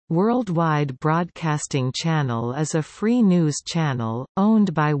Worldwide Broadcasting Channel is a free news channel,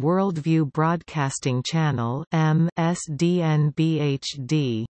 owned by Worldview Broadcasting Channel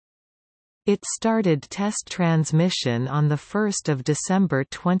 (MSDNBHD). It started test transmission on 1 December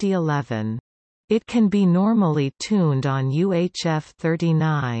 2011. It can be normally tuned on UHF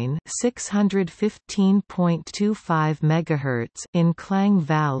 39 615.25 MHz in Klang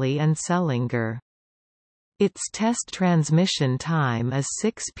Valley and Sellinger. Its test transmission time is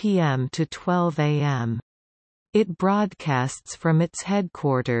 6 p.m. to 12 a.m. It broadcasts from its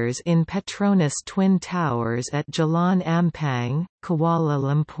headquarters in Petronas Twin Towers at Jalan Ampang, Kuala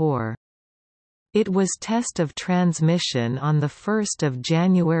Lumpur. It was test of transmission on 1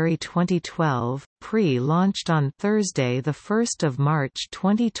 January 2012, pre-launched on Thursday 1 March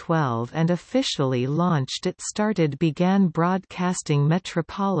 2012 and officially launched. It began broadcasting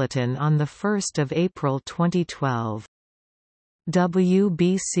Metropolitan on 1 April 2012.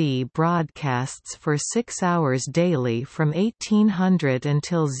 WBC broadcasts for 6 hours daily from 1800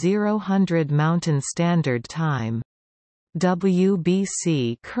 until 0000 Mountain Standard Time.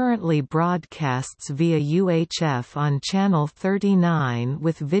 WBC currently broadcasts via UHF on Channel 39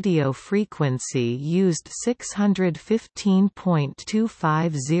 with video frequency used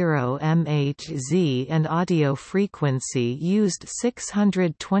 615.250 MHz and audio frequency used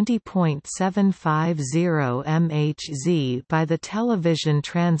 620.750 MHz by the television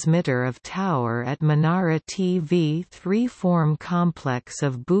transmitter of tower at Menara TV 3 form complex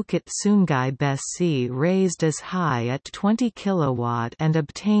of Bukit Sungai Besi raised as high at 20 kW and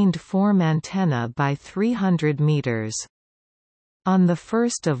obtained form antenna by 300 meters. On 1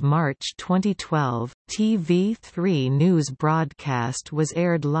 March 2012, TV3 news broadcast was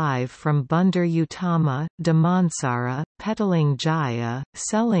aired live from Bandar Utama, Damansara, Petaling Jaya,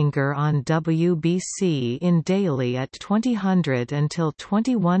 Sellinger on WBC in daily at 2000 until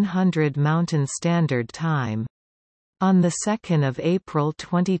 2100 Mountain Standard Time. On 2 April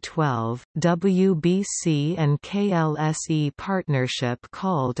 2012, WBC and KLSE partnership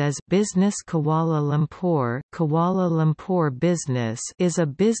called as Business Kuala Lumpur Business is a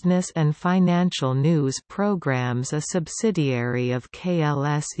business and financial news programs a subsidiary of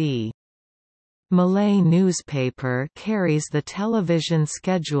KLSE. Malay newspaper carries the television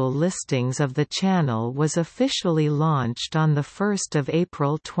schedule. Listings of the channel was officially launched on 1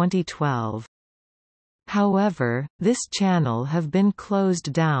 April 2012. However, this channel have been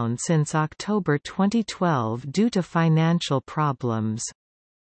closed down since October 2012 due to financial problems.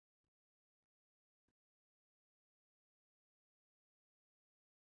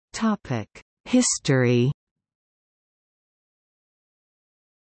 History.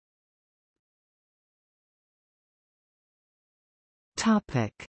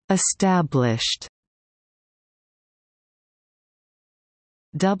 Established.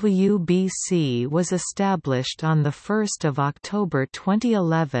 WBC was established on 1 October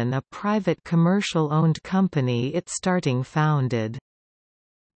 2011, a private commercial-owned company. It starting founded.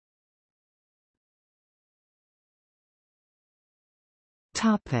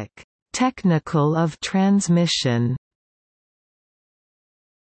 Technical of transmission.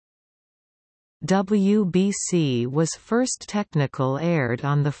 WBC was first technical aired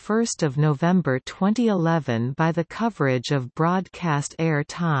on 1 November 2011 by the coverage of broadcast air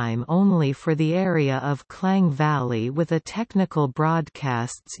time only for the area of Klang Valley, with a technical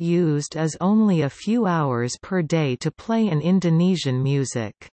broadcasts used as only a few hours per day to play an Indonesian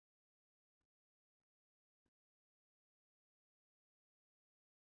music.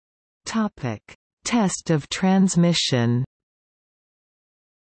 Test of transmission.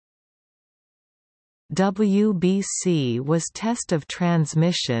 WBC was test of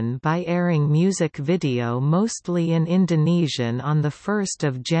transmission by airing music video mostly in Indonesian on 1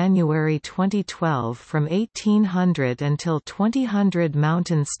 January 2012 from 1800 until 2000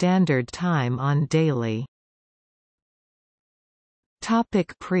 Mountain Standard Time on daily.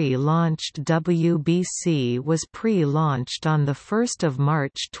 Pre-launched. WBC was pre-launched on 1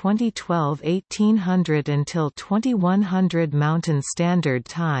 March 2012 1800 until 2100 Mountain Standard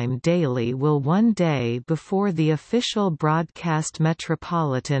Time daily, will 1 day before the official broadcast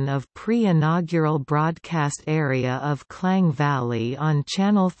Metropolitan of pre-inaugural broadcast area of Klang Valley on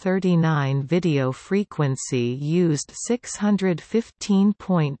Channel 39 video frequency used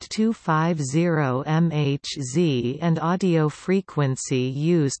 615.250 MHz and audio frequency frequency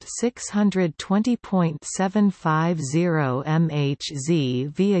used 620.750 MHz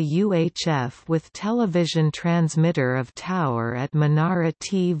via UHF with television transmitter of tower at Menara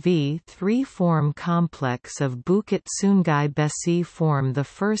TV 3 form complex of Bukit Sungai Besi form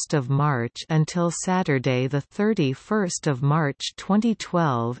 1 March until Saturday 31 March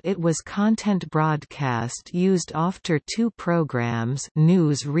 2012. It was content broadcast used after 2 programs,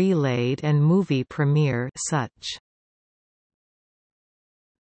 News Relayed and Movie Premiere such.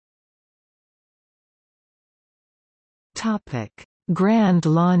 Grand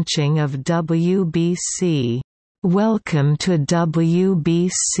launching of WBC. Welcome to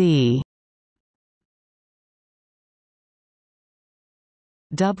WBC.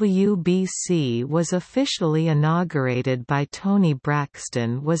 WBC was officially inaugurated by Tony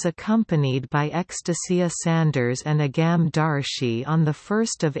Braxton, was accompanied by Ecstasia Sanders and Agam Darshi on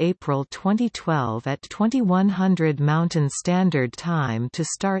 1 April 2012 at 2100 Mountain Standard Time to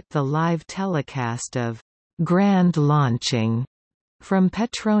start the live telecast of Grand Launching. From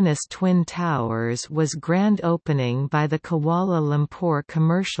Petronas Twin Towers was grand opening by the Kuala Lumpur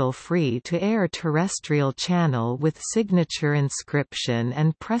commercial free-to-air terrestrial channel with signature inscription,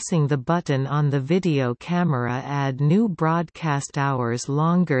 and pressing the button on the video camera add new broadcast hours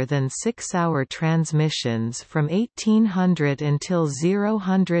longer than 6-hour transmissions from 1800 until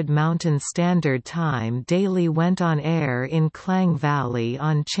 0000 Mountain Standard Time daily went on air in Klang Valley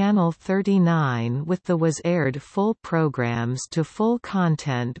on Channel 39 with the was aired full programs to full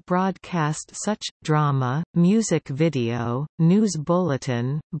content broadcast such, drama, music video, news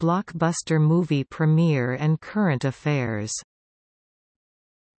bulletin, blockbuster movie premiere and current affairs.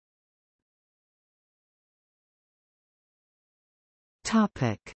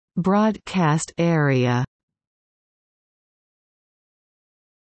 Broadcast area.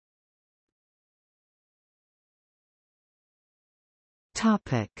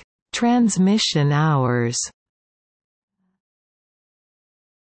 Transmission hours.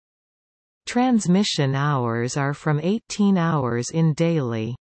 Transmission hours are from 18 hours in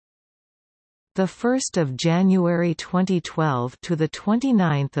daily. 1 January 2012 to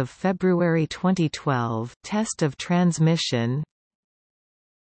 29 February 2012 test of transmission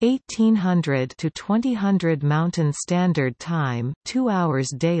 1800 to 2000 Mountain Standard Time, 2 hours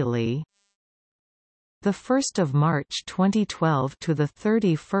daily. 1 March 2012 to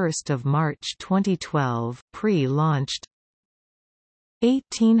 31 March 2012 pre-launched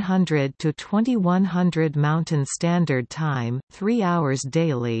 1800 to 2100 Mountain Standard Time, 3 hours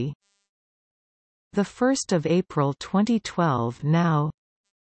daily. 1 April 2012 now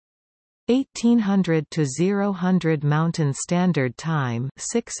 1800 to 0000 Mountain Standard Time,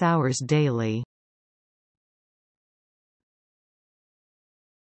 6 hours daily.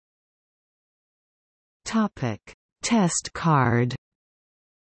 Test card.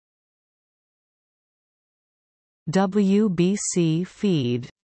 WBC feed.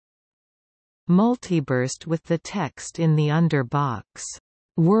 Multiburst with the text in the underbox.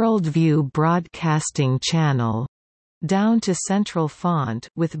 Worldview Broadcasting Channel. Down to central font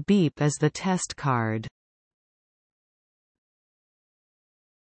with beep as the test card.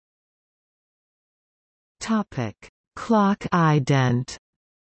 Clock ident.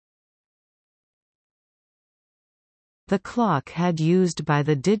 The clock head used by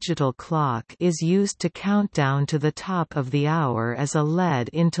the digital clock is used to count down to the top of the hour as a lead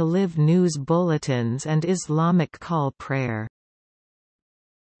into live news bulletins and Islamic call prayer.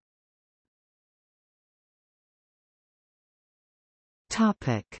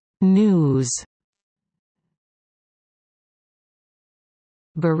 News.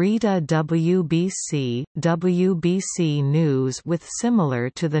 Berita WBC News with similar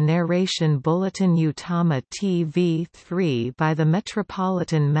to the narration Bulletin Utama TV3 by the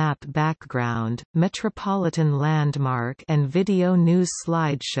Metropolitan Map background, Metropolitan Landmark and video news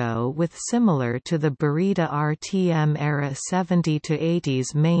slideshow with similar to the Berita RTM era 70 to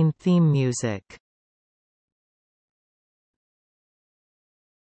 80s main theme music.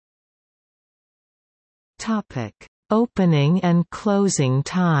 Opening and closing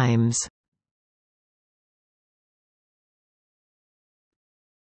times.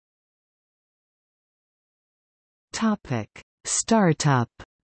 Startup.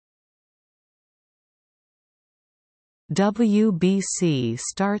 WBC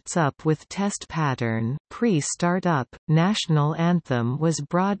starts up with test pattern. Pre-startup, national anthem was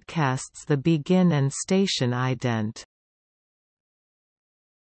broadcasts the begin and station ident.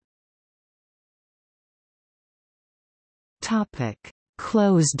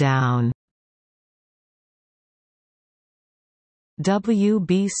 Closedown.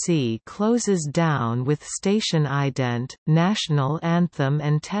 WBC closes down with station ident, national anthem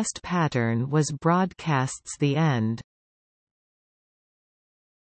and test pattern was broadcasts the end.